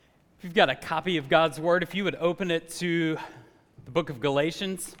If you've got a copy of God's Word, if you would open it to the book of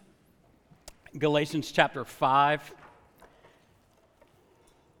Galatians, Galatians chapter 5.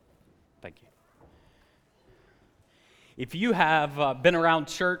 Thank you. If you have been around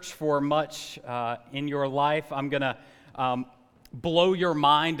church for much in your life, I'm going to blow your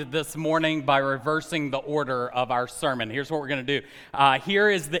mind this morning by reversing the order of our sermon. Here's what we're going to do.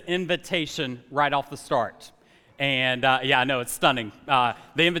 Here is the invitation right off the start. And I know it's stunning. The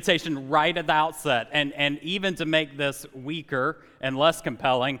invitation right at the outset. And even to make this weaker and less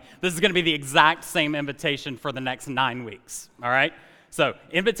compelling, this is going to be the exact same invitation for the next 9 weeks. All right? So,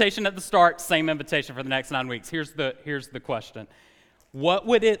 invitation at the start, same invitation for the next 9 weeks. Here's the question. What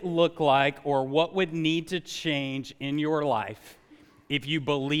would it look like, or what would need to change in your life if you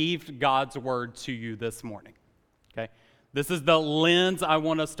believed God's word to you this morning? Okay? This is the lens I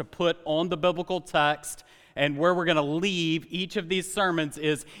want us to put on the biblical text. And where we're going to leave each of these sermons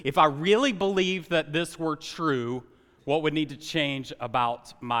is, if I really believed that this were true, what would need to change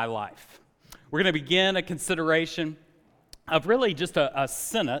about my life? We're going to begin a consideration of really just a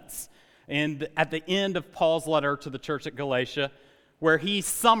sentence at the end of Paul's letter to the church at Galatia, where he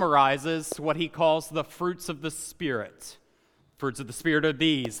summarizes what he calls the fruits of the Spirit. Fruits of the Spirit are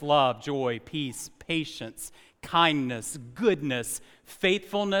these: love, joy, peace, patience, kindness, goodness,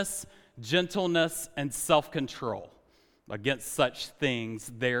 faithfulness, gentleness, and self-control. Against such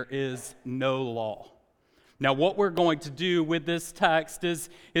things there is no law. Now, what we're going to do with this text is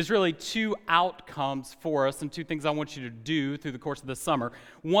really two outcomes for us, and two things I want you to do through the course of the summer.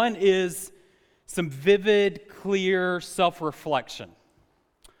 One is some vivid, clear self-reflection.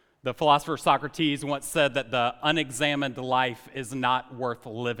 The philosopher Socrates once said that the unexamined life is not worth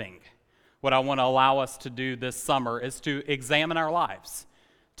living. What I want to allow us to do this summer is to examine our lives,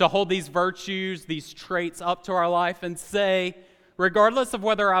 to hold these virtues, these traits up to our life and say, regardless of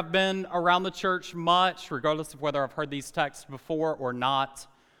whether I've been around the church much, regardless of whether I've heard these texts before or not,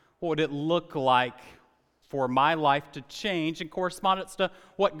 what would it look like for my life to change in correspondence to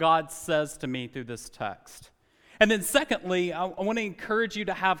what God says to me through this text? And then secondly, I want to encourage you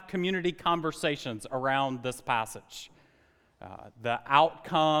to have community conversations around this passage. The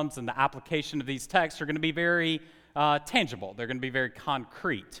outcomes and the application of these texts are going to be very tangible. They're going to be very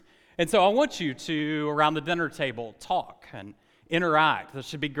concrete. And so I want you to, around the dinner table, talk and interact. This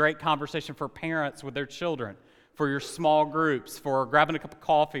should be great conversation for parents with their children, for your small groups, for grabbing a cup of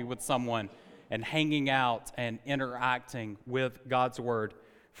coffee with someone and hanging out and interacting with God's word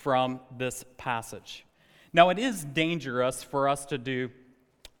from this passage. Now, it is dangerous for us to do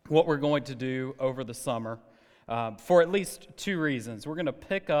what we're going to do over the summer for at least two reasons. We're going to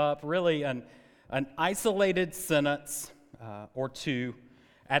pick up really an isolated sentence or two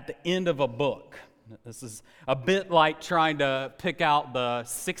at the end of a book. This is a bit like trying to pick out the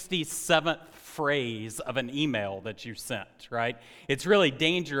 67th phrase of an email that you sent, right? It's really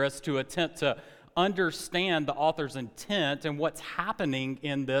dangerous to attempt to understand the author's intent and what's happening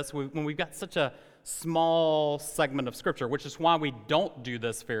in this when we've got such a small segment of Scripture, which is why we don't do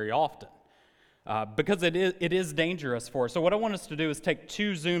this very often, because it is dangerous for us. So what I want us to do is take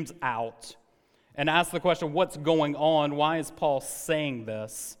two zooms out and ask the question, what's going on? Why is Paul saying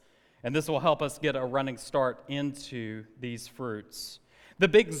this? And this will help us get a running start into these fruits. The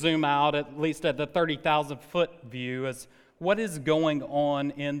big zoom out, at least at the 30,000-foot view, is what is going on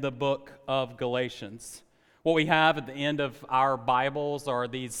in the book of Galatians. What we have at the end of our Bibles are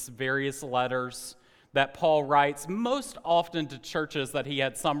these various letters that Paul writes most often to churches that he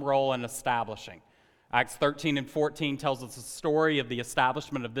had some role in establishing. Acts 13 and 14 tells us the story of the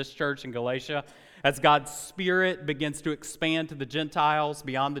establishment of this church in Galatia as God's Spirit begins to expand to the Gentiles,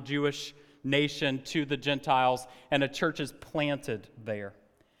 beyond the Jewish nation to the Gentiles, and a church is planted there.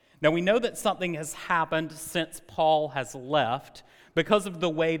 Now, we know that something has happened since Paul has left because of the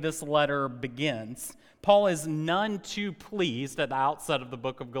way this letter begins. Paul is none too pleased at the outset of the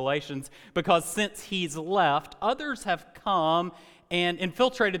book of Galatians because since he's left, others have come and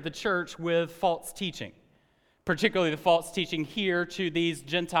infiltrated the church with false teaching. Particularly the false teaching here to these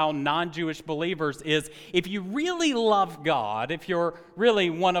Gentile non-Jewish believers is, if you really love God, if you're really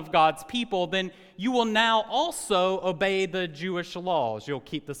one of God's people, then you will now also obey the Jewish laws. You'll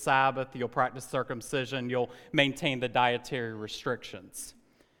keep the Sabbath, you'll practice circumcision, you'll maintain the dietary restrictions.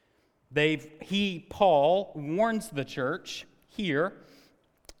 Paul warns the church here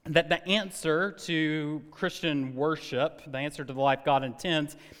that the answer to Christian worship, the answer to the life God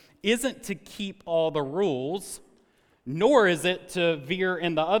intends, isn't to keep all the rules, nor is it to veer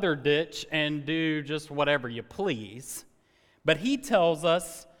in the other ditch and do just whatever you please. But he tells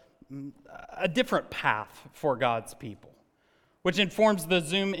us a different path for God's people. which informs the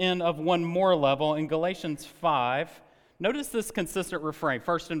zoom in of one more level in Galatians 5. Notice this consistent refrain,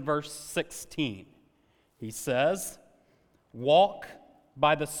 first in verse 16. He says, walk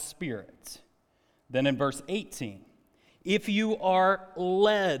by the Spirit. Then in verse 18, if you are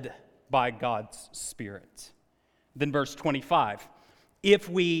led by God's Spirit. Then verse 25, if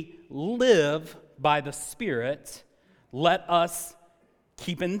we live by the Spirit, let us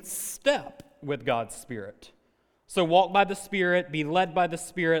keep in step with God's Spirit. So walk by the Spirit, be led by the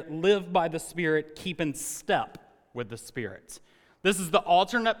Spirit, live by the Spirit, keep in step with the Spirit. This is the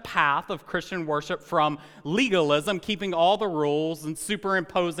alternate path of Christian worship from legalism, keeping all the rules and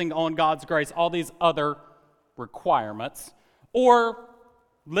superimposing on God's grace all these other requirements, or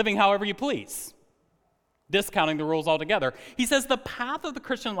living however you please, discounting the rules altogether. He says the path of the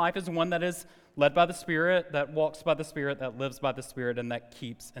Christian life is one that is led by the Spirit, that walks by the Spirit, that lives by the Spirit, and that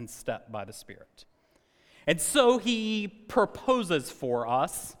keeps in step by the Spirit. And so he proposes for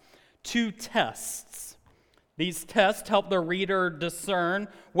us 2 tests. These tests help the reader discern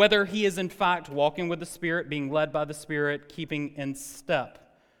whether he is in fact walking with the Spirit, being led by the Spirit, keeping in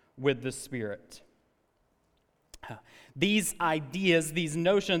step with the Spirit. These ideas, these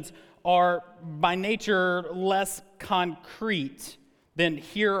notions, are by nature less concrete than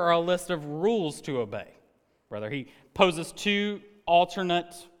here are a list of rules to obey. Rather, he poses 2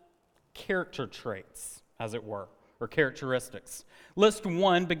 alternate character traits, as it were, or characteristics. List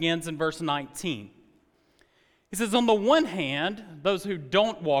 1 begins in verse 19. He says, on the one hand, those who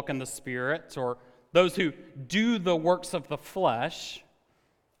don't walk in the Spirit, or those who do the works of the flesh,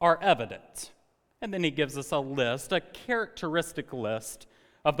 are evident. And then he gives us a list, a characteristic list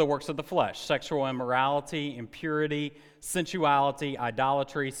of the works of the flesh: sexual immorality, impurity, sensuality,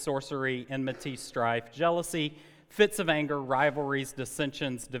 idolatry, sorcery, enmity, strife, jealousy, fits of anger, rivalries,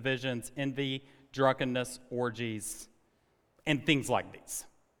 dissensions, divisions, envy, drunkenness, orgies, and things like these.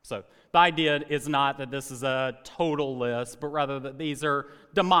 So the idea is not that this is a total list, but rather that these are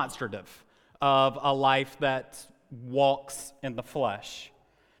demonstrative of a life that walks in the flesh.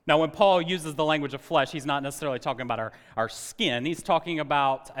 Now, when Paul uses the language of flesh, he's not necessarily talking about our skin. He's talking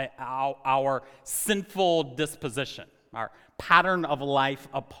about our sinful disposition, our pattern of life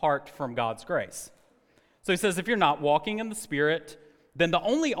apart from God's grace. So he says, if you're not walking in the Spirit, then the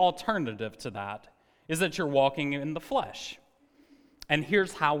only alternative to that is that you're walking in the flesh. And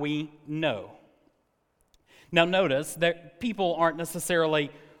here's how we know. Now notice that people aren't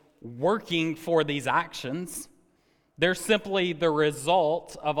necessarily working for these actions. They're simply the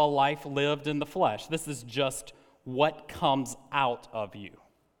result of a life lived in the flesh. This is just what comes out of you.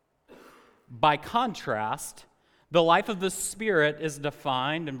 By contrast, the life of the Spirit is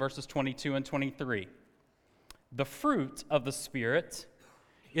defined in verses 22 and 23. The fruit of the Spirit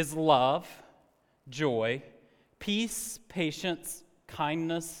is love, joy, peace, patience,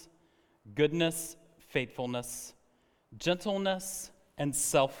 kindness, goodness, faithfulness, gentleness, and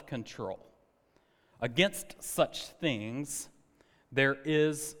self-control. Against such things, there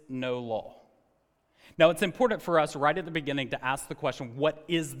is no law. Now, it's important for us right at the beginning to ask the question, what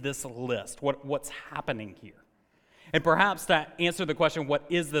is this list? What's happening here? And perhaps to answer the question, what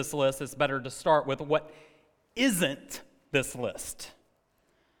is this list, it's better to start with what isn't this list.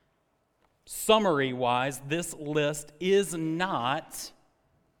 Summary-wise, this list is not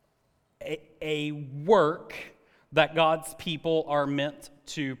a work that God's people are meant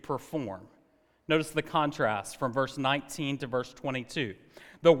to perform. Notice the contrast from verse 19 to verse 22.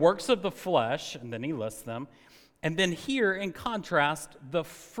 The works of the flesh, and then he lists them, and then here, in contrast, the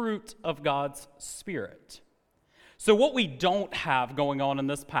fruit of God's Spirit. So what we don't have going on in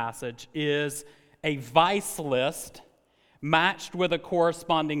this passage is a vice list matched with a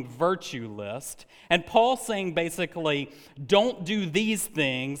corresponding virtue list. And Paul saying basically, don't do these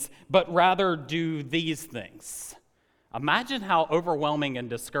things, but rather do these things. Imagine how overwhelming and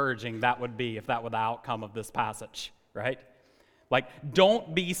discouraging that would be if that were the outcome of this passage, right? Like,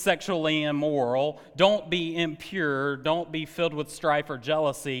 don't be sexually immoral, don't be impure, don't be filled with strife or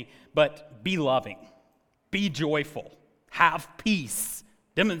jealousy, but be loving, be joyful, have peace,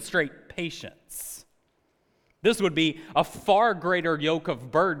 demonstrate patience. This would be a far greater yoke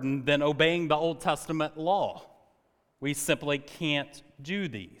of burden than obeying the Old Testament law. We simply can't do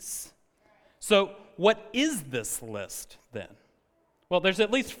these. So, what is this list then? Well, there's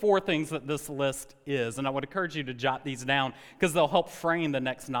at least 4 things that this list is, and I would encourage you to jot these down because they'll help frame the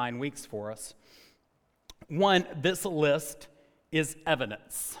next 9 weeks for us. 1, this list is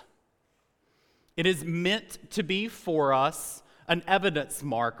evidence. It is meant to be for us an evidence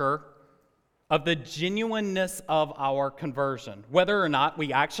marker of the genuineness of our conversion, whether or not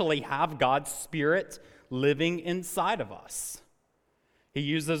we actually have God's Spirit living inside of us. He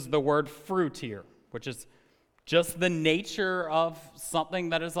uses the word fruit here, which is just the nature of something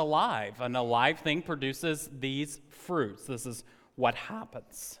that is alive. An alive thing produces these fruits. This is what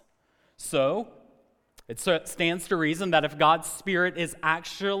happens. So, it stands to reason that if God's Spirit is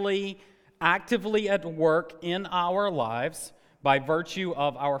actually actively at work in our lives by virtue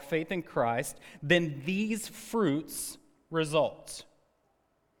of our faith in Christ, then these fruits result.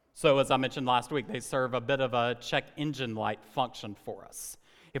 So, as I mentioned last week, they serve a bit of a check engine light function for us.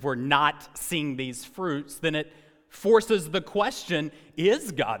 If we're not seeing these fruits, then it forces the question,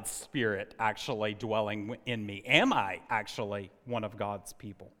 is God's Spirit actually dwelling in me? Am I actually one of God's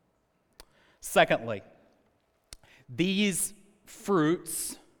people? Secondly, these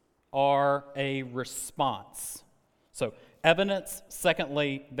fruits are a response. So, evidence,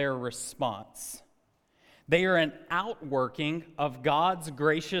 secondly, their response. They are an outworking of God's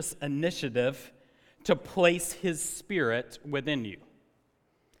gracious initiative to place His Spirit within you.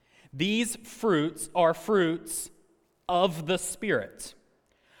 These fruits are fruits of the Spirit.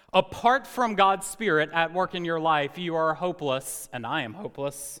 Apart from God's Spirit at work in your life, you are hopeless, and I am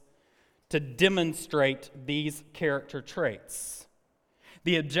hopeless, to demonstrate these character traits.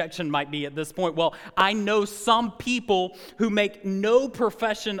 The objection might be at this point, well, I know some people who make no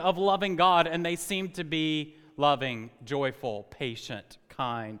profession of loving God, and they seem to be loving, joyful, patient,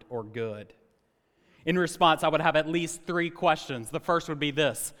 kind, or good. In response, I would have at least 3 questions. The first would be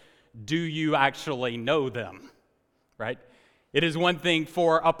this: do you actually know them? Right? It is one thing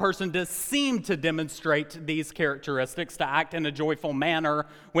for a person to seem to demonstrate these characteristics, to act in a joyful manner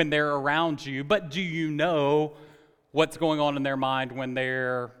when they're around you, but do you know what's going on in their mind when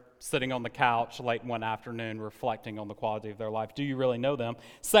they're sitting on the couch late one afternoon reflecting on the quality of their life? Do you really know them?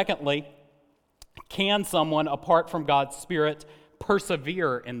 Secondly, can someone, apart from God's Spirit,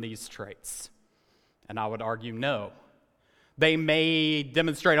 persevere in these traits? And I would argue no. They may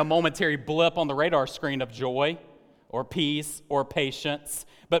demonstrate a momentary blip on the radar screen of joy or peace or patience,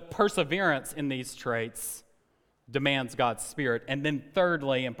 but perseverance in these traits demands God's Spirit. And then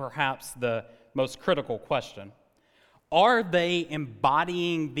thirdly, and perhaps the most critical question, are they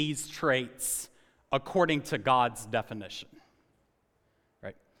embodying these traits according to God's definition?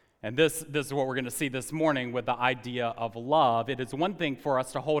 Right? And this is what we're going to see this morning with the idea of love. It is one thing for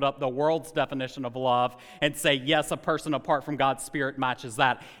us to hold up the world's definition of love and say, yes, a person apart from God's Spirit matches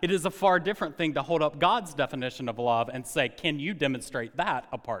that. It is a far different thing to hold up God's definition of love and say, can you demonstrate that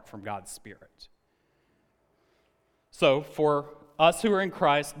apart from God's Spirit? So for us who are in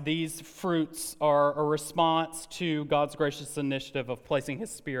Christ, these fruits are a response to God's gracious initiative of placing His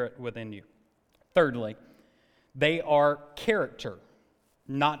Spirit within you. Thirdly, they are character,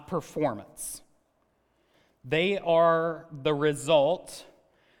 not performance. They are the result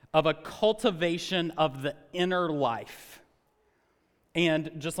of a cultivation of the inner life.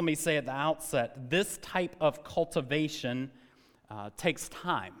 And just let me say at the outset, this type of cultivation takes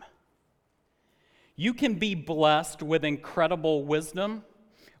time. You can be blessed with incredible wisdom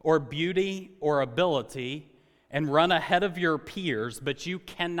or beauty or ability and run ahead of your peers, but you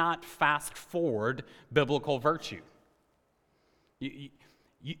cannot fast forward biblical virtue.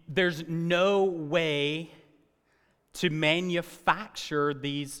 There's no way to manufacture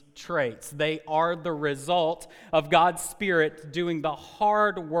these traits. They are the result of God's Spirit doing the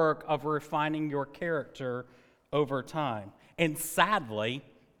hard work of refining your character over time. And sadly,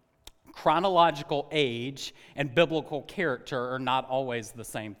 chronological age and biblical character are not always the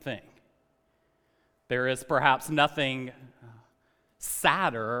same thing. There is perhaps nothing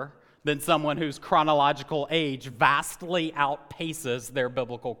sadder than someone whose chronological age vastly outpaces their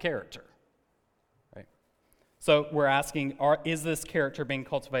biblical character. Right? So we're asking, is this character being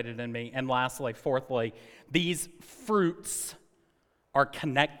cultivated in me? And lastly, fourthly, these fruits are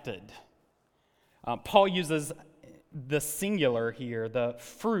connected. Paul uses the singular here, the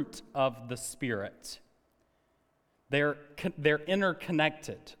fruit of the Spirit. They're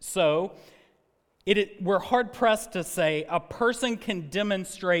interconnected. So we're hard-pressed to say a person can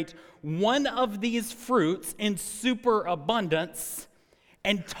demonstrate one of these fruits in superabundance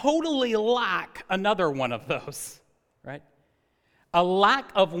and totally lack another one of those, right? A lack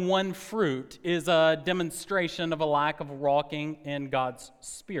of one fruit is a demonstration of a lack of walking in God's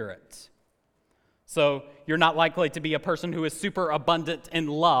Spirit. So you're not likely to be a person who is super abundant in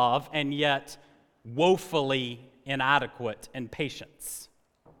love and yet woefully inadequate in patience.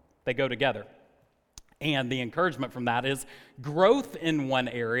 They go together. And the encouragement from that is growth in one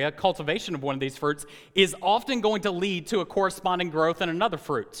area, cultivation of one of these fruits, is often going to lead to a corresponding growth in another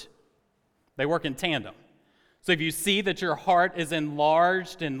fruit. They work in tandem. So if you see that your heart is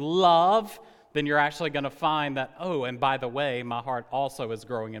enlarged in love, then you're actually going to find that, oh, and by the way, my heart also is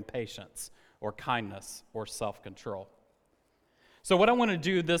growing in patience or kindness or self-control. So what I want to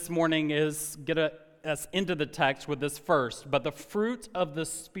do this morning is get us into the text with this first. But the fruit of the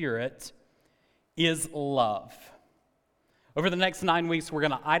Spirit is love. Over the next 9 weeks, we're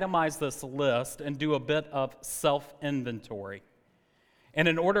going to itemize this list and do a bit of self-inventory. And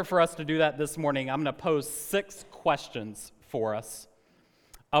in order for us to do that this morning, I'm going to pose 6 questions for us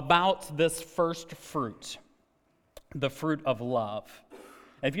about this first fruit, the fruit of love.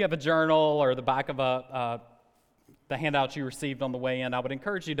 And if you have a journal or the back of the handout you received on the way in, I would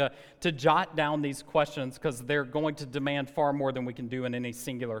encourage you to jot down these questions because they're going to demand far more than we can do in any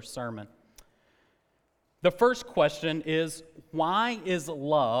singular sermon. The first question is, why is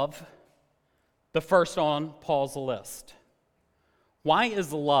love the first on Paul's list? Why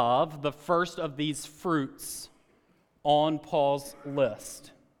is love the first of these fruits on Paul's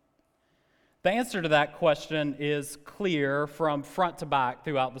list? The answer to that question is clear from front to back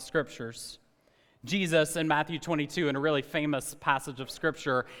throughout the Scriptures. Jesus in Matthew 22, in a really famous passage of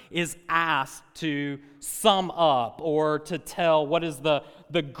Scripture, is asked to sum up or to tell what is the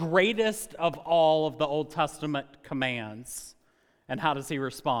greatest of all of the Old Testament commands. And how does he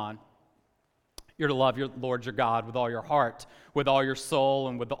respond? You're to love your Lord your God with all your heart, with all your soul,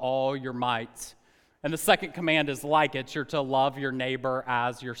 and with all your might. And the second command is like it. You're to love your neighbor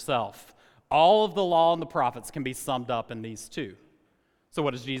as yourself. All of the law and the prophets can be summed up in these two. So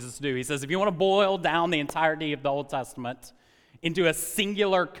what does Jesus do? He says, if you want to boil down the entirety of the Old Testament into a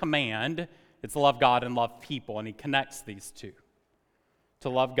singular command, it's love God and love people. And he connects these two, to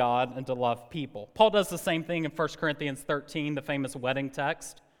love God and to love people. Paul does the same thing in 1 Corinthians 13, the famous wedding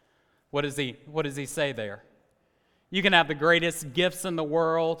text. What does he say there? You can have the greatest gifts in the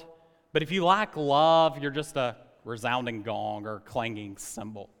world, but if you lack love, you're just a resounding gong or clanging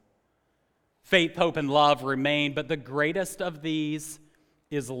cymbal. Faith, hope, and love remain, but the greatest of these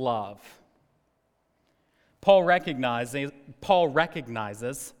is love. Paul recognizes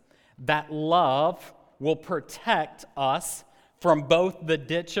that love will protect us from both the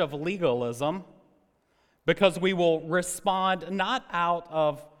ditch of legalism, because we will respond not out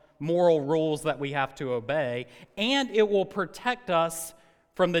of moral rules that we have to obey, and it will protect us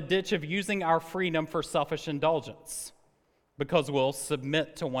from the ditch of using our freedom for selfish indulgence, because we'll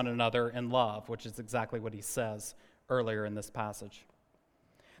submit to one another in love, which is exactly what he says earlier in this passage.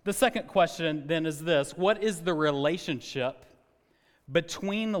 The second question then is this: what is the relationship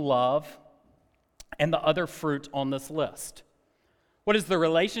between love and the other fruit on this list? What is the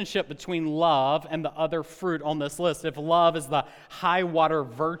relationship between love and the other fruit on this list? If love is the high water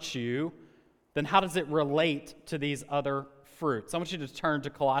virtue, then how does it relate to these other fruits? I want you to turn to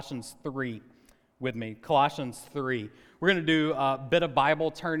Colossians 3 with me. Colossians 3. We're going to do a bit of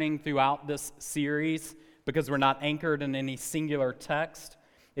Bible turning throughout this series because we're not anchored in any singular text.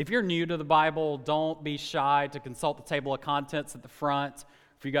 If you're new to the Bible, don't be shy to consult the table of contents at the front.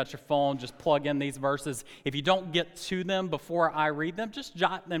 If you got your phone, just plug in these verses. If you don't get to them before I read them, just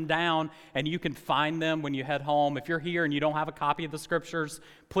jot them down and you can find them when you head home. If you're here and you don't have a copy of the Scriptures,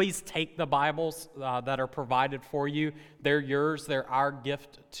 please take the Bibles that are provided for you. They're yours. They're our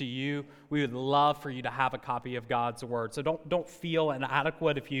gift to you. We would love for you to have a copy of God's Word. So don't feel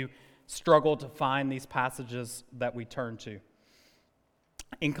inadequate if you struggle to find these passages that we turn to.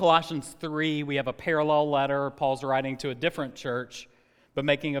 In Colossians 3, we have a parallel letter. Paul's writing to a different church, but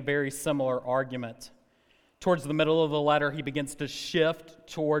making a very similar argument. Towards the middle of the letter, he begins to shift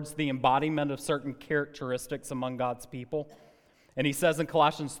towards the embodiment of certain characteristics among God's people. And he says in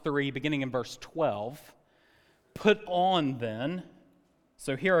Colossians 3, beginning in verse 12, put on then,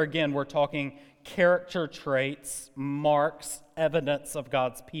 so here again we're talking character traits, marks, evidence of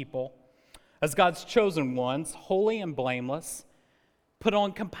God's people. As God's chosen ones, holy and blameless, put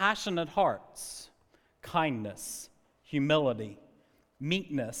on compassionate hearts, kindness, humility,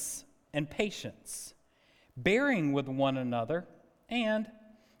 meekness, and patience, bearing with one another, and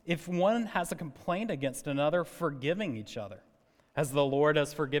if one has a complaint against another, forgiving each other. As the Lord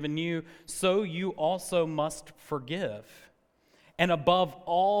has forgiven you, so you also must forgive. And above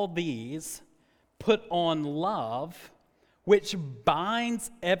all these, put on love, which binds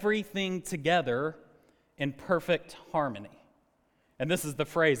everything together in perfect harmony. And this is the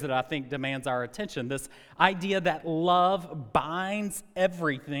phrase that I think demands our attention, this idea that love binds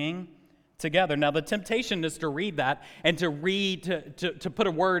everything together. Now, the temptation is to read that and to put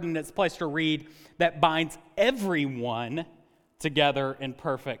a word in its place to read that binds everyone together in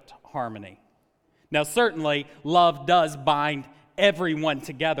perfect harmony. Now, certainly, love does bind everyone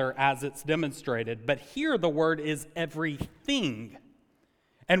together as it's demonstrated, but here the word is everything.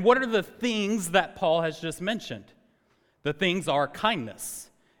 And what are the things that Paul has just mentioned? The things are kindness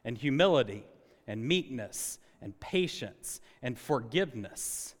and humility and meekness and patience and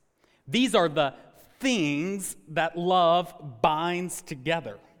forgiveness. These are the things that love binds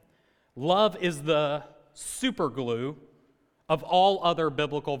together. Love is the superglue of all other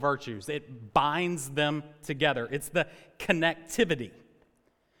biblical virtues. It binds them together. It's the connectivity.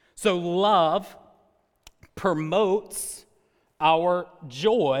 So love promotes our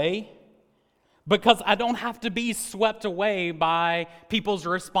joy because I don't have to be swept away by people's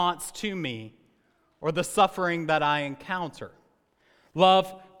response to me or the suffering that I encounter.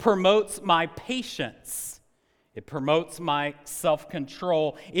 Love promotes my patience. It promotes my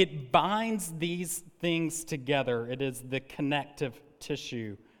self-control. It binds these things together. It is the connective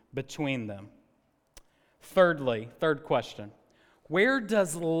tissue between them. Thirdly, third question, where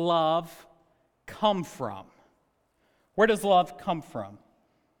does love come from? Where does love come from?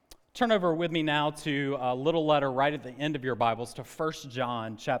 Turn over with me now to a little letter right at the end of your Bibles to 1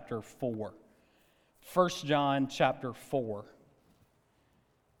 John chapter 4. 1 John chapter 4.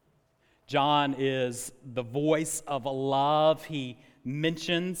 John is the voice of love. He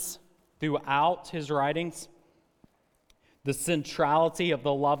mentions throughout his writings the centrality of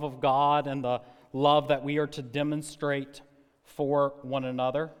the love of God and the love that we are to demonstrate for one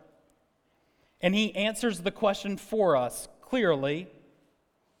another. And he answers the question for us clearly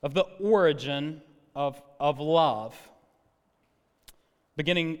of the origin of love.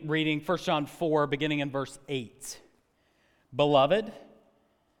 Beginning reading 1 John 4, beginning in verse 8. Beloved,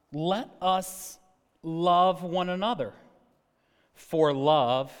 let us love one another, for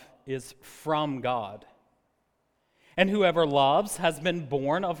love is from God. And whoever loves has been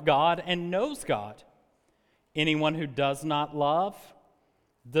born of God and knows God. Anyone who does not love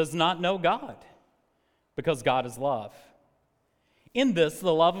does not know God, because God is love. In this,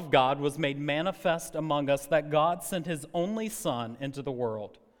 the love of God was made manifest among us, that God sent his only Son into the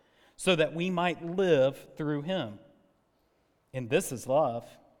world, so that we might live through him. And this is love.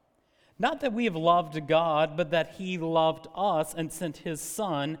 Not that we have loved God, but that he loved us and sent his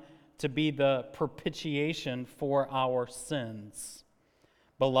Son to be the propitiation for our sins.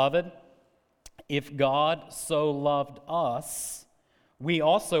 Beloved, if God so loved us, we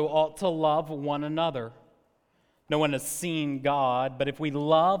also ought to love one another. No one has seen God, but if we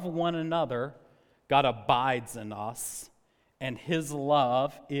love one another, God abides in us, and his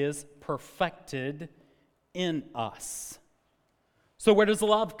love is perfected in us. So where does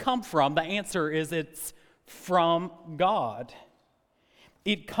love come from? The answer is it's from God.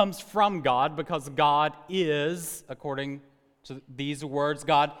 It comes from God because God is, according to these words,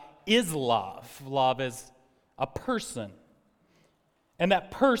 God is love. Love is a person. And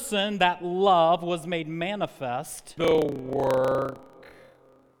that person, that love, was made manifest the work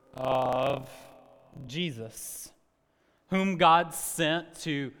of Jesus, whom God sent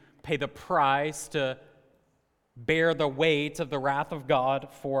to pay the price, to bear the weight of the wrath of God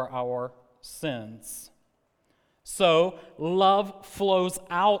for our sins. So, love flows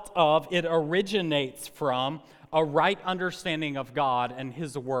out of, it originates from, a right understanding of God and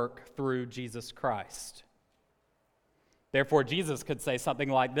his work through Jesus Christ. Therefore, Jesus could say something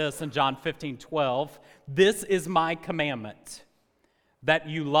like this in John 15:12, "This is my commandment, that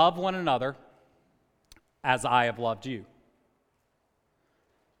you love one another as I have loved you."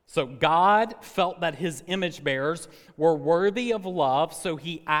 So God felt that his image bearers were worthy of love, so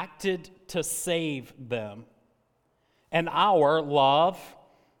he acted to save them. And our love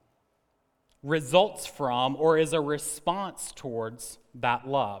results from or is a response towards that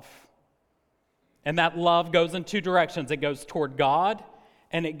love. And that love goes in two directions. It goes toward God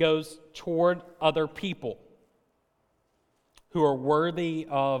and it goes toward other people who are worthy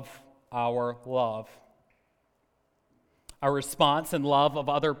of our love. Our response and love of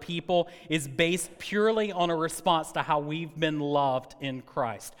other people is based purely on a response to how we've been loved in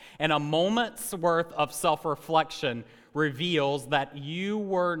Christ. And a moment's worth of self-reflection reveals that you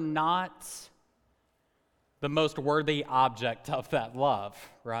were not the most worthy object of that love,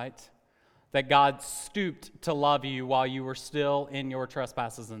 right? That God stooped to love you while you were still in your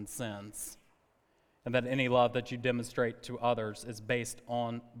trespasses and sins. And that any love that you demonstrate to others is based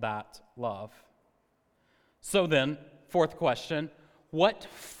on that love. So then, fourth question, what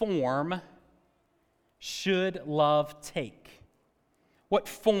form should love take? What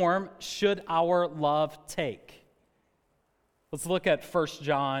form should our love take? Let's look at 1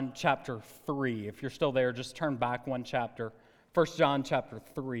 John chapter 3. If you're still there, just turn back one chapter. 1 John chapter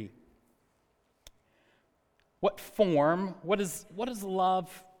 3. What form, what does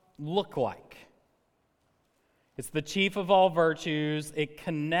love look like? It's the chief of all virtues. It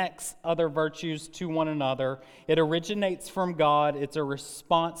connects other virtues to one another. It originates from God. It's a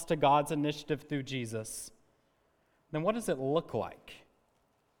response to God's initiative through Jesus. Then what does it look like?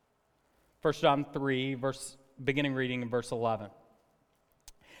 1 John 3, beginning reading in verse 11.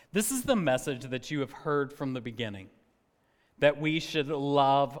 This is the message that you have heard from the beginning, that we should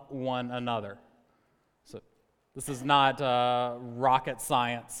love one another. So this is not a rocket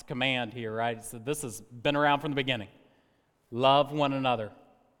science command here, right? So this has been around from the beginning. Love one another.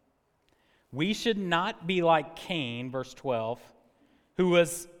 We should not be like Cain, verse 12, who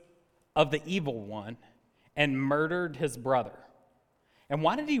was of the evil one and murdered his brother. And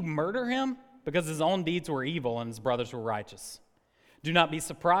why did he murder him? Because his own deeds were evil and his brothers were righteous. Do not be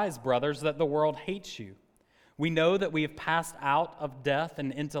surprised, brothers, that the world hates you. We know that we have passed out of death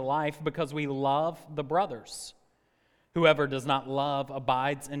and into life because we love the brothers. Whoever does not love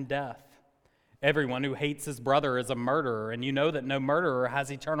abides in death. Everyone who hates his brother is a murderer, and you know that no murderer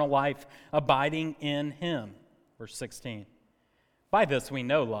has eternal life abiding in him. Verse 16. By this we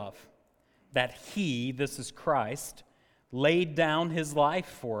know love, that he, this is Christ, laid down his life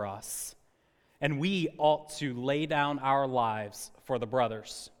for us, and we ought to lay down our lives for the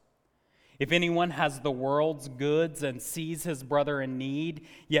brothers. If anyone has the world's goods and sees his brother in need,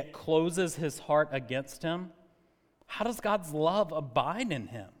 yet closes his heart against him, how does God's love abide in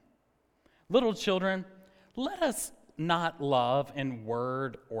him? Little children, let us not love in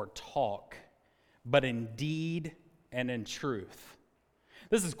word or talk, but in deed and in truth.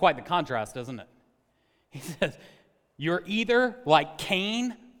 This is quite the contrast, isn't it? He says, you're either like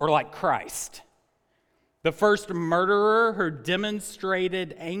Cain or like Christ. The first murderer who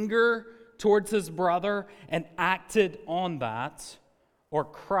demonstrated anger towards his brother and acted on that, or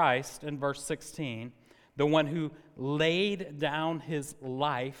Christ in verse 16, the one who laid down his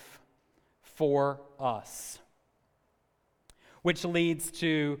life for us. Which leads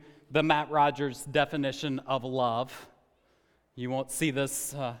to the Matt Rogers definition of love. You won't see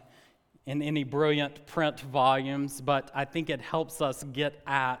this in any brilliant print volumes, but I think it helps us get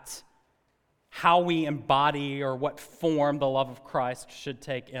at how we embody or what form the love of Christ should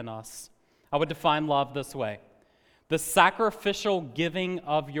take in us. I would define love this way: the sacrificial giving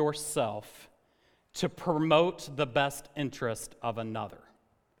of yourself to promote the best interest of another.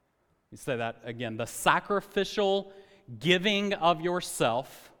 Let me say that again. The sacrificial giving of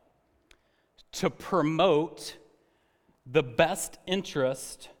yourself to promote the best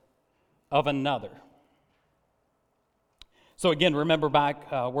interest of another. So again, remember back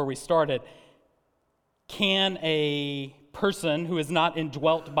where we started. Can a person who is not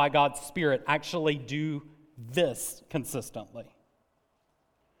indwelt by God's Spirit actually do this consistently?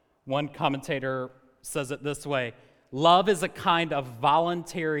 One commentator says it this way: love is a kind of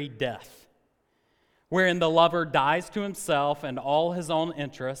voluntary death, wherein the lover dies to himself and all his own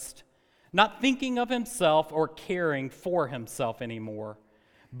interest, not thinking of himself or caring for himself anymore,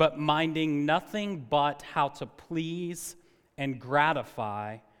 but minding nothing but how to please and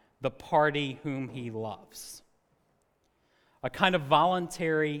gratify the party whom he loves. A kind of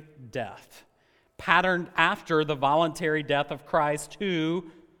voluntary death, patterned after the voluntary death of Christ, whose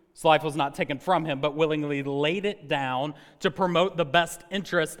life was not taken from him, but willingly laid it down to promote the best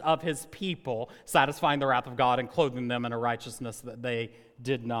interest of his people, satisfying the wrath of God and clothing them in a righteousness that they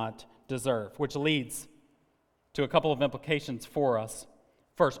did not deserve. Which leads to a couple of implications for us.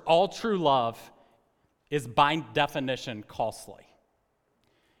 First, all true love is by definition costly.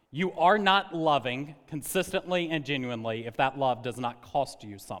 You are not loving consistently and genuinely if that love does not cost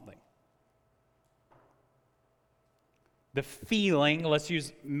you something. The feeling, let's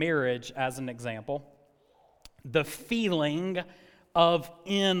use marriage as an example, the feeling of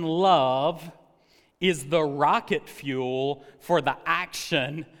in love is the rocket fuel for the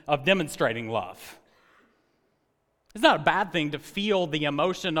action of demonstrating love. It's not a bad thing to feel the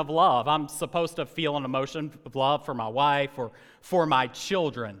emotion of love. I'm supposed to feel an emotion of love for my wife or for my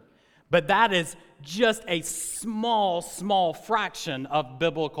children. But that is just a small fraction of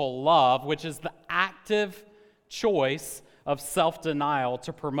biblical love, which is the active choice of self-denial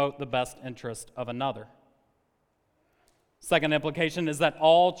to promote the best interest of another. Second implication is that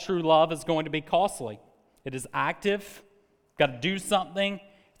all true love is going to be costly. It is active, got to do something,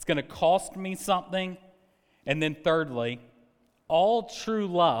 it's going to cost me something. And then thirdly, all true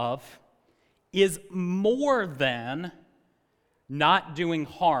love is more than not doing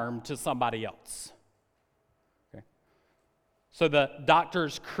harm to somebody else. Okay. So the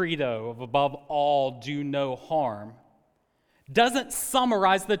doctor's credo of above all, do no harm doesn't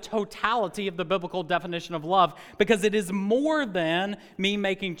summarize the totality of the biblical definition of love, because it is more than me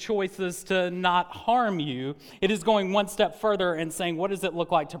making choices to not harm you. It is going one step further and saying, what does it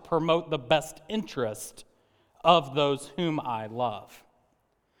look like to promote the best interest of those whom I love?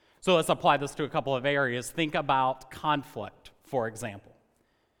 So let's apply this to a couple of areas. Think about conflict, for example.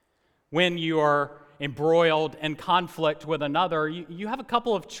 When you are embroiled in conflict with another, you have a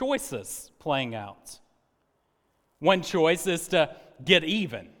couple of choices playing out. One choice is to get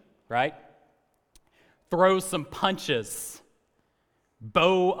even, right? Throw some punches,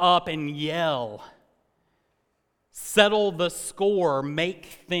 bow up and yell, settle the score, make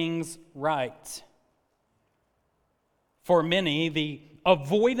things right. For many, the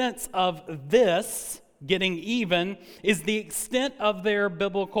avoidance of this, getting even, is the extent of their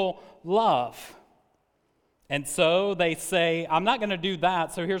biblical love. And so they say, I'm not going to do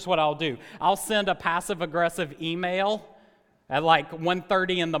that, so here's what I'll do. I'll send a passive-aggressive email at like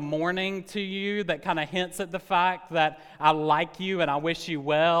 1:30 in the morning to you that kind of hints at the fact that I like you and I wish you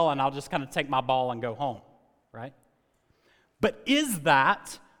well, and I'll just kind of take my ball and go home, right? But is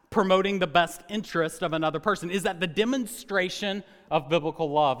that promoting the best interest of another person? Is that the demonstration of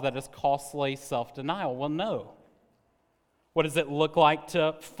biblical love that is costly self-denial? Well, no. What does it look like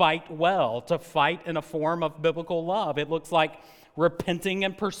to fight well, to fight in a form of biblical love? It looks like repenting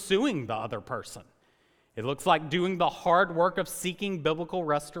and pursuing the other person. It looks like doing the hard work of seeking biblical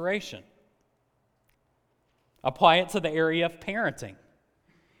restoration. Apply it to the area of parenting.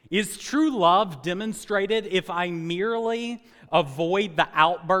 Is true love demonstrated if I merely avoid the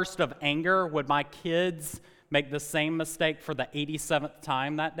outburst of anger? Would my kids make the same mistake for the 87th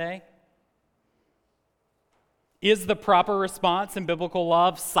time that day? Is the proper response in biblical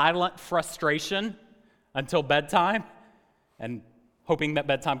love silent frustration until bedtime, and hoping that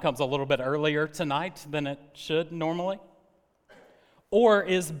bedtime comes a little bit earlier tonight than it should normally? Or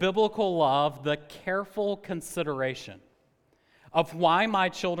is biblical love the careful consideration of why my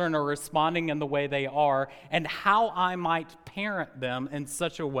children are responding in the way they are and how I might parent them in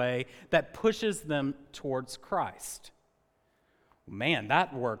such a way that pushes them towards Christ? Man,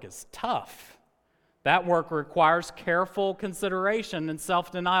 that work is tough. That work requires careful consideration and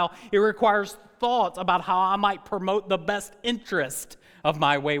self-denial. It requires thoughts about how I might promote the best interest of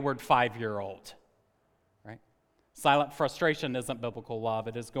my wayward 5-year-old. Right? Silent frustration isn't biblical love.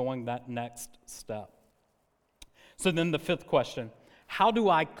 It is going that next step. So then the fifth question, how do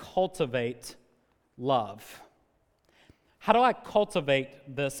I cultivate love? How do I cultivate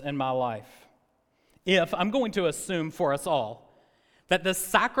this in my life? If I'm going to assume for us all that the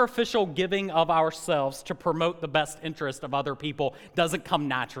sacrificial giving of ourselves to promote the best interest of other people doesn't come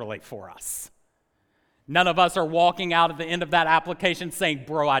naturally for us. None of us are walking out at the end of that application saying,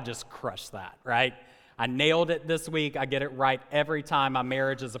 bro, I just crushed that, right? I nailed it this week. I get it right every time. My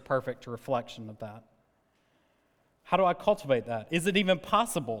marriage is a perfect reflection of that. How do I cultivate that? Is it even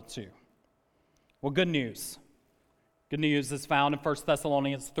possible to? Well, good news. Good news is found in 1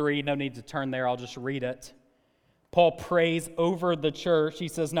 Thessalonians 3. No need to turn there. I'll just read it. Paul prays over the church. He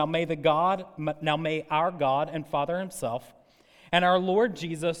says, now may our God and Father himself and our Lord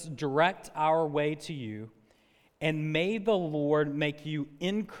Jesus direct our way to you, and may the Lord make you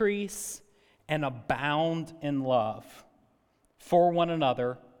increase and abound in love for one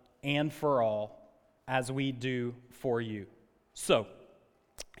another and for all, as we do for you. So,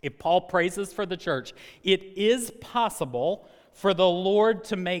 if Paul praises for the church, it is possible for the Lord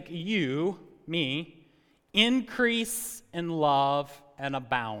to make you, me, increase in love and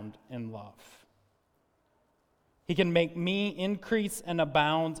abound in love. He can make me increase and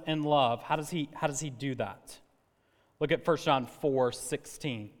abound in love. How does he do that? Look at 1 John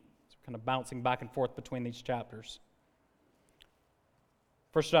 4:16. So kind of bouncing back and forth between these chapters.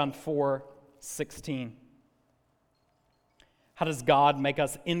 1 John 4:16. How does God make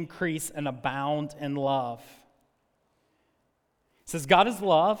us increase and abound in love? It says, God is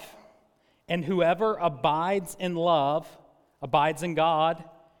love, and whoever abides in love abides in God,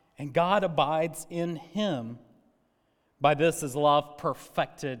 and God abides in him. By this is love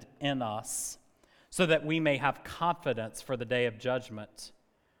perfected in us, so that we may have confidence for the day of judgment,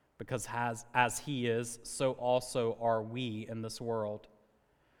 because as he is, so also are we in this world.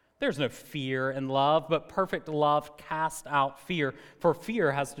 There's no fear in love, but perfect love casts out fear, for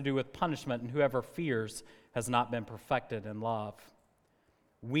fear has to do with punishment, and whoever fears has not been perfected in love.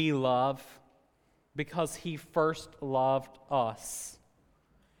 We love because he first loved us.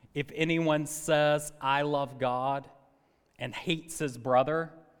 If anyone says, I love God, and hates his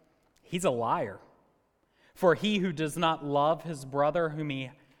brother, he's a liar. For he who does not love his brother whom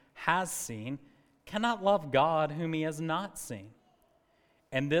he has seen cannot love God whom he has not seen.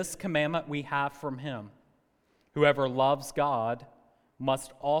 And this commandment we have from him: whoever loves God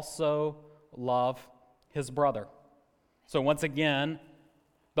must also love his brother. So once again,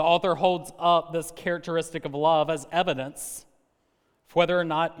 the author holds up this characteristic of love as evidence of whether or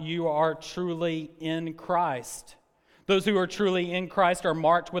not you are truly in Christ. Those who are truly in Christ are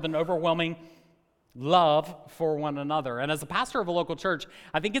marked with an overwhelming love for one another. And as a pastor of a local church,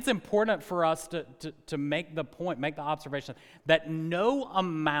 I think it's important for us to make the point, make the observation that no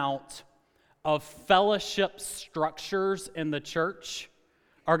amount of fellowship structures in the church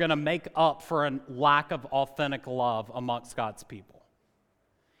are going to make up for a lack of authentic love amongst God's people.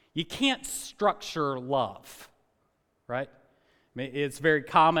 You can't structure love, right? I mean, it's very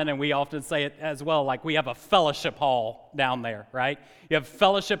common, and we often say it as well, like we have a fellowship hall down there, right? You have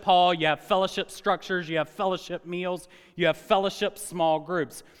fellowship hall, you have fellowship structures, you have fellowship meals, you have fellowship small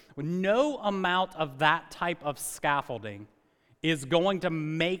groups. No amount of that type of scaffolding is going to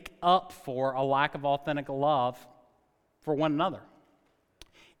make up for a lack of authentic love for one another.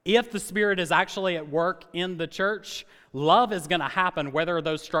 If the Spirit is actually at work in the church, love is going to happen whether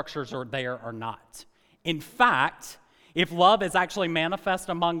those structures are there or not. In fact, if love is actually manifest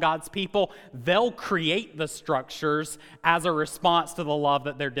among God's people, they'll create the structures as a response to the love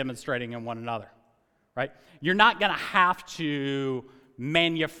that they're demonstrating in one another, right? You're not going to have to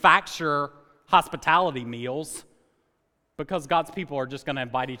manufacture hospitality meals because God's people are just going to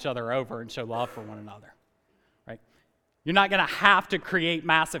invite each other over and show love for one another, right? You're not going to have to create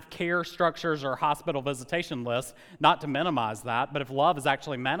massive care structures or hospital visitation lists, not to minimize that, but if love is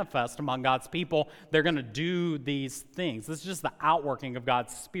actually manifest among God's people, they're going to do these things. This is just the outworking of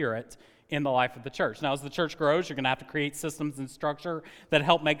God's Spirit in the life of the church. Now, as the church grows, you're going to have to create systems and structure that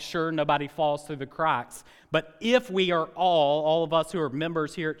help make sure nobody falls through the cracks. But if we are all of us who are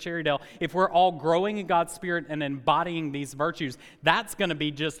members here at Cherrydale, if we're all growing in God's Spirit and embodying these virtues, that's going to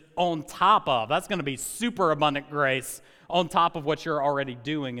be just on top of, that's going to be super abundant grace on top of what you're already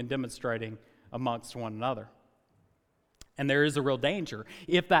doing and demonstrating amongst one another. And there is a real danger.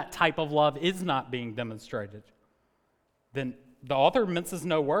 If that type of love is not being demonstrated, then the author minces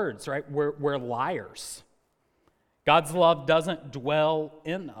no words, right? We're liars. God's love doesn't dwell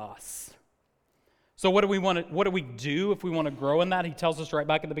in us. So what do we do if we want to grow in that? He tells us right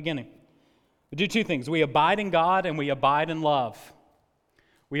back at the beginning. We do two things. We abide in God and we abide in love.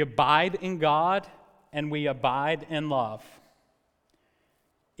 We abide in God and we abide in love.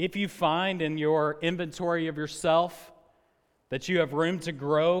 If you find in your inventory of yourself that you have room to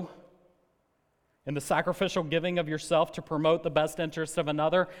grow in the sacrificial giving of yourself to promote the best interest of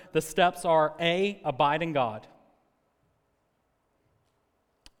another, the steps are A, abide in God.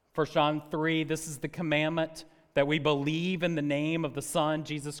 1 John 3, this is the commandment, that we believe in the name of the Son,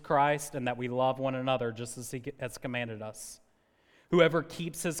 Jesus Christ, and that we love one another just as he has commanded us. Whoever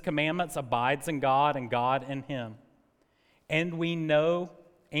keeps his commandments abides in God and God in him. And we know,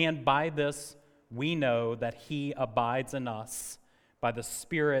 and by this we know that he abides in us by the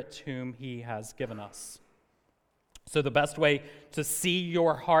Spirit whom he has given us. So the best way to see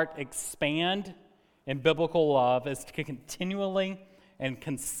your heart expand in biblical love is to continually and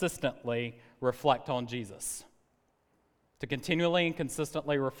consistently reflect on Jesus. To continually and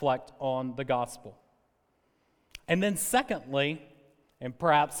consistently reflect on the gospel. And then secondly, and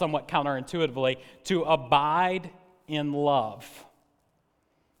perhaps somewhat counterintuitively, to abide in love.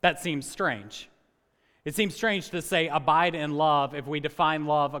 That seems strange. It seems strange to say abide in love if we define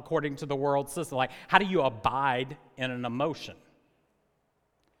love according to the world system. Like, how do you abide in an emotion?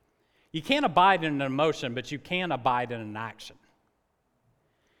 You can't abide in an emotion, but you can abide in an action.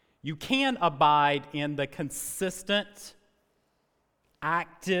 You can abide in the consistent,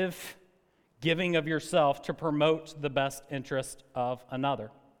 active giving of yourself to promote the best interest of another.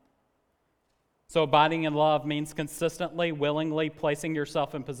 So abiding in love means consistently, willingly placing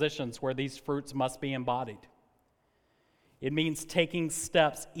yourself in positions where these fruits must be embodied. It means taking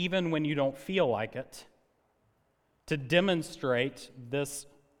steps, even when you don't feel like it, to demonstrate this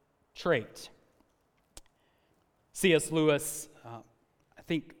trait. C.S. Lewis, I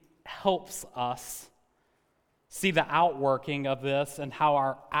think, helps us see the outworking of this and how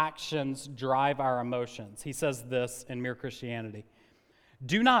our actions drive our emotions. He says this in Mere Christianity.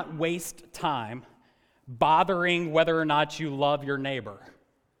 Do not waste time bothering whether or not you love your neighbor.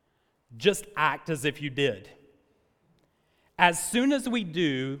 Just act as if you did. As soon as we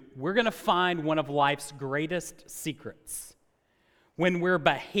do, we're going to find one of life's greatest secrets. When we're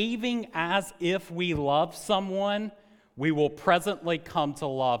behaving as if we love someone, we will presently come to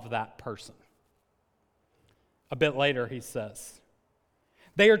love that person. A bit later, he says,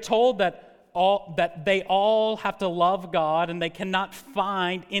 they are told that that they all have to love God and they cannot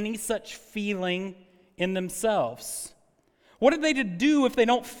find any such feeling in themselves. What are they to do if they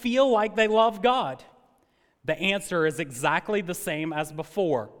don't feel like they love God? The answer is exactly the same as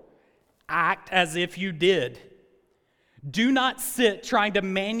before. Act as if you did. Do not sit trying to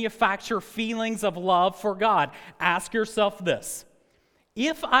manufacture feelings of love for God. Ask yourself this: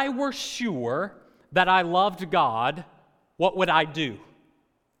 if I were sure that I loved God, what would I do?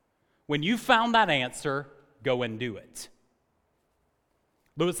 When you found that answer, go and do it.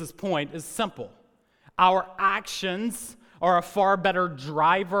 Lewis's point is simple. Our actions are a far better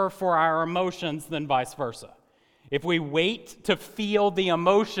driver for our emotions than vice versa. If we wait to feel the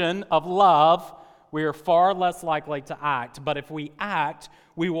emotion of love, we are far less likely to act. But if we act,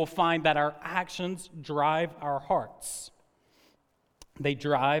 we will find that our actions drive our hearts. They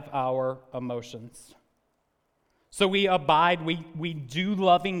drive our emotions. So we abide, we do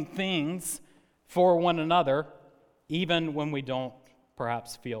loving things for one another, even when we don't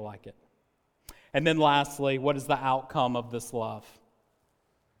perhaps feel like it. And then lastly, what is the outcome of this love?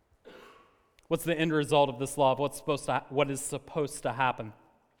 What's the end result of this love? What is supposed to happen?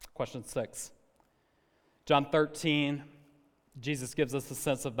 Question 6. John 13, Jesus gives us a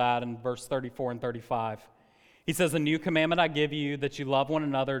sense of that in verse 34 and 35. He says, "A new commandment I give you, that you love one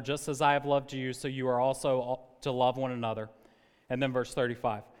another, just as I have loved you, so you are also to love one another." And then verse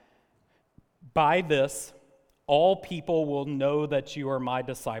 35. "By this, all people will know that you are my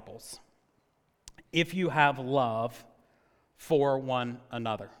disciples, if you have love for one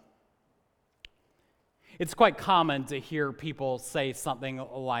another." It's quite common to hear people say something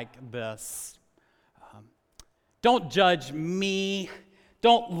like this. Don't judge me.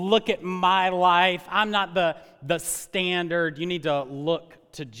 Don't look at my life. I'm not the standard. You need to look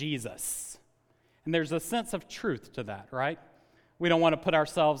to Jesus. And there's a sense of truth to that, right? We don't want to put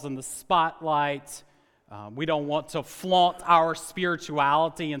ourselves in the spotlight. We don't want to flaunt our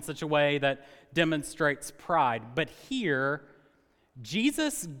spirituality in such a way that demonstrates pride. But here,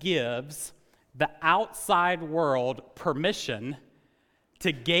 Jesus gives the outside world permission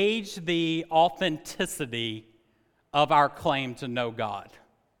to gauge the authenticity of our claim to know God.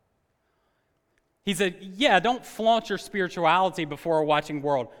 He said, yeah, don't flaunt your spirituality before a watching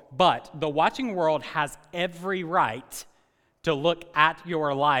world, but the watching world has every right to look at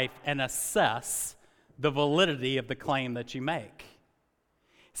your life and assess the validity of the claim that you make.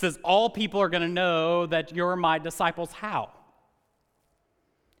 He says, all people are going to know that you're my disciples. How?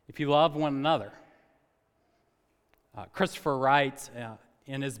 If you love one another. Christopher Wright,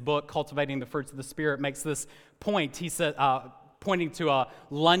 in his book, Cultivating the Fruits of the Spirit, makes this point. He said, pointing to a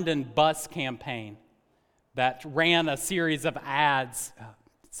London bus campaign that ran a series of ads,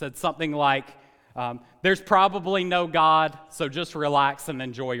 said something like, there's probably no God, so just relax and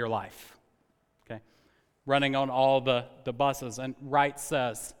enjoy your life. Okay, running on all the buses. And Wright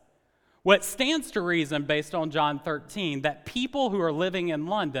says, what stands to reason based on John 13, that people who are living in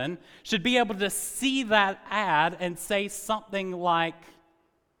London should be able to see that ad and say something like,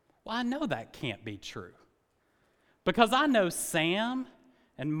 well, I know that can't be true. Because I know Sam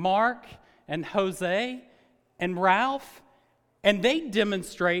and Mark and Jose and Ralph, and they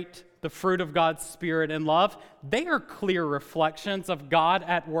demonstrate the fruit of God's Spirit and love. They are clear reflections of God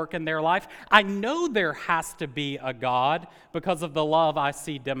at work in their life. I know there has to be a God because of the love I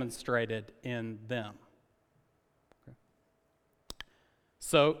see demonstrated in them. Okay.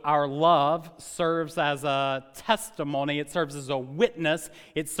 So our love serves as a testimony. It serves as a witness.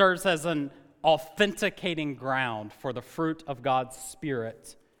 It serves as an authenticating ground for the fruit of God's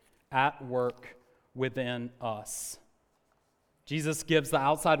Spirit at work within us. Jesus gives the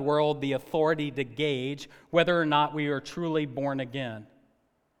outside world the authority to gauge whether or not we are truly born again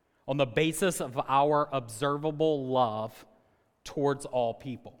on the basis of our observable love towards all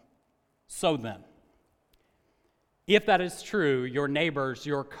people. So then, if that is true, your neighbors,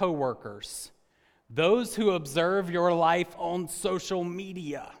 your coworkers, those who observe your life on social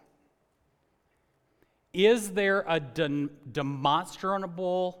media, is there a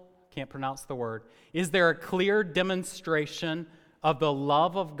demonstrable, can't pronounce the word, is there a clear demonstration of the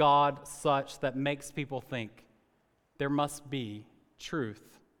love of God such that makes people think there must be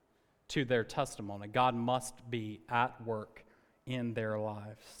truth to their testimony? God must be at work in their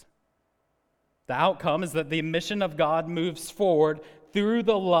lives. The outcome is that the mission of God moves forward through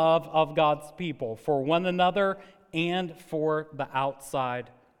the love of God's people for one another and for the outside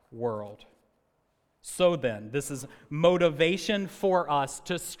world. So then, this is motivation for us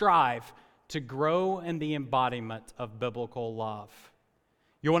to strive to grow in the embodiment of biblical love.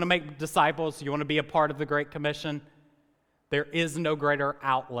 You want to make disciples? You want to be a part of the Great Commission? There is no greater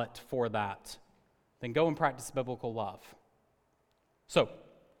outlet for that than go and practice biblical love. So,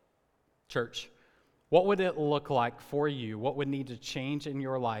 church, what would it look like for you? What would need to change in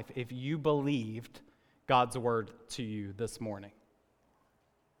your life if you believed God's word to you this morning?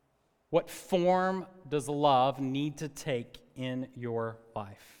 What form does love need to take in your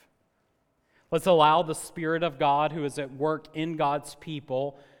life? Let's allow the Spirit of God, who is at work in God's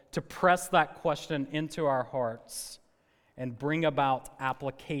people, to press that question into our hearts and bring about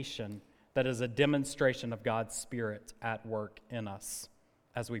application that is a demonstration of God's Spirit at work in us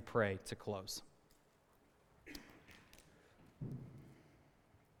as we pray to close.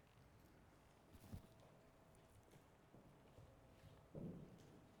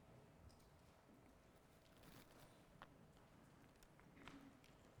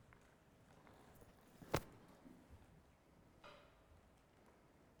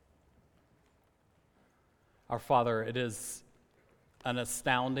 Our Father, it is an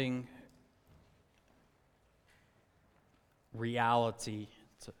astounding reality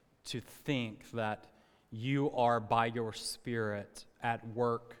to think that you are by your Spirit at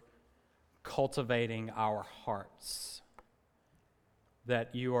work cultivating our hearts,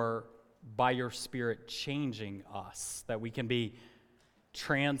 that you are by your Spirit changing us, that we can be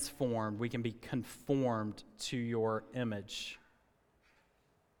transformed, we can be conformed to your image,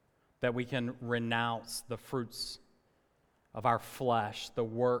 that we can renounce the fruits of our flesh, the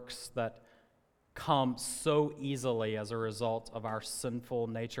works that come so easily as a result of our sinful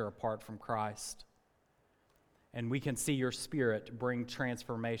nature apart from Christ. And we can see your Spirit bring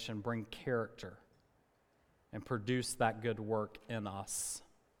transformation, bring character, and produce that good work in us.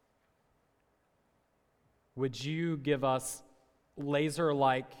 Would you give us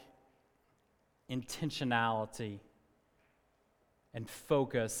laser-like intentionality and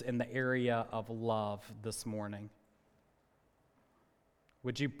focus in the area of love this morning?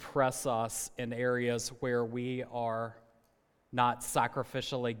 Would you press us in areas where we are not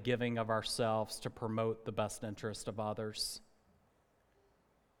sacrificially giving of ourselves to promote the best interest of others?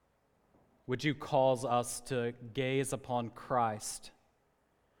 Would you cause us to gaze upon Christ,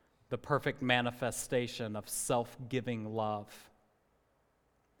 the perfect manifestation of self-giving love?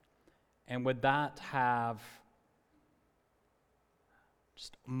 And would that have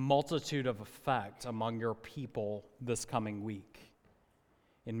just a multitude of effect among your people this coming week?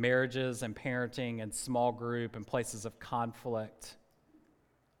 In marriages and parenting and small group and places of conflict,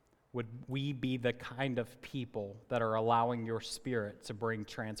 would we be the kind of people that are allowing your Spirit to bring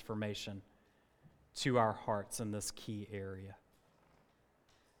transformation to our hearts in this key area?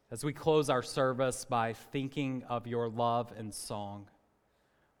 As we close our service by thinking of your love and song,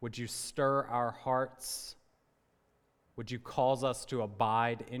 would you stir our hearts? Would you cause us to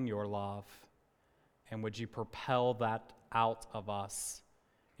abide in your love? And would you propel that out of us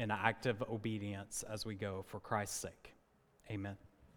in active obedience as we go for Christ's sake? Amen.